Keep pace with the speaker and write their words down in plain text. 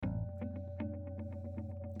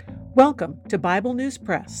Welcome to Bible News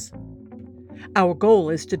Press. Our goal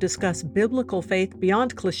is to discuss biblical faith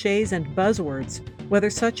beyond cliches and buzzwords, whether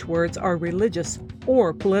such words are religious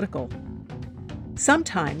or political.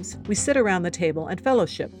 Sometimes we sit around the table and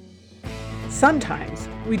fellowship. Sometimes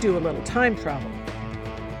we do a little time travel.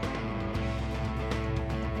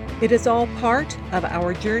 It is all part of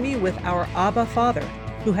our journey with our Abba Father,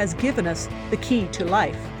 who has given us the key to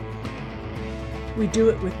life. We do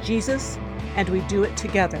it with Jesus, and we do it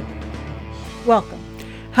together. Welcome.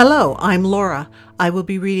 Hello, I'm Laura. I will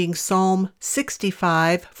be reading Psalm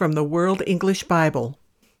 65 from the World English Bible.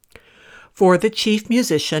 For the chief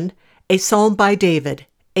musician, a psalm by David,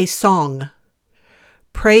 a song.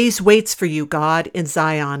 Praise waits for you, God, in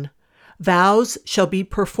Zion. Vows shall be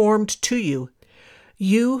performed to you.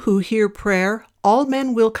 You who hear prayer, all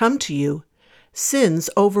men will come to you.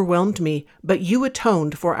 Sins overwhelmed me, but you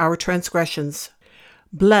atoned for our transgressions.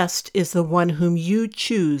 Blessed is the one whom you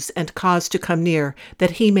choose and cause to come near,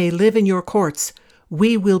 that he may live in your courts.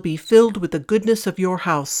 We will be filled with the goodness of your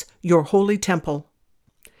house, your holy temple.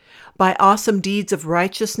 By awesome deeds of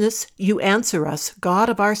righteousness, you answer us, God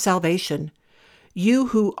of our salvation. You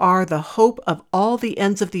who are the hope of all the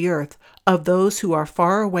ends of the earth, of those who are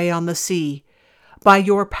far away on the sea. By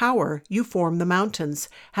your power you form the mountains,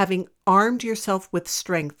 having armed yourself with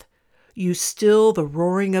strength. You still the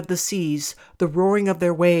roaring of the seas, the roaring of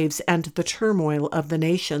their waves, and the turmoil of the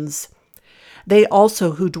nations. They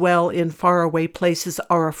also who dwell in faraway places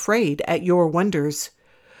are afraid at your wonders.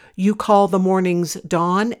 You call the mornings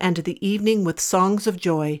dawn and the evening with songs of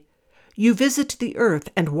joy. You visit the earth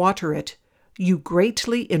and water it. You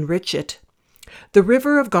greatly enrich it. The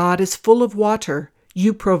river of God is full of water.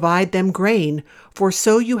 You provide them grain, for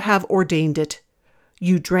so you have ordained it.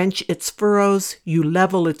 You drench its furrows, you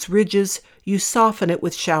level its ridges, you soften it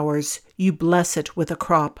with showers, you bless it with a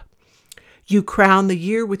crop. You crown the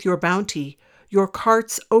year with your bounty, your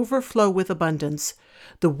carts overflow with abundance.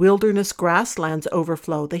 The wilderness grasslands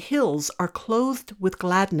overflow, the hills are clothed with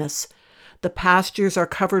gladness. The pastures are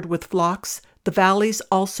covered with flocks, the valleys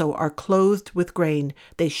also are clothed with grain.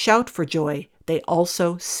 They shout for joy, they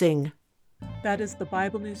also sing. That is the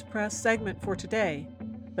Bible News Press segment for today,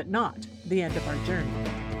 but not the end of our journey.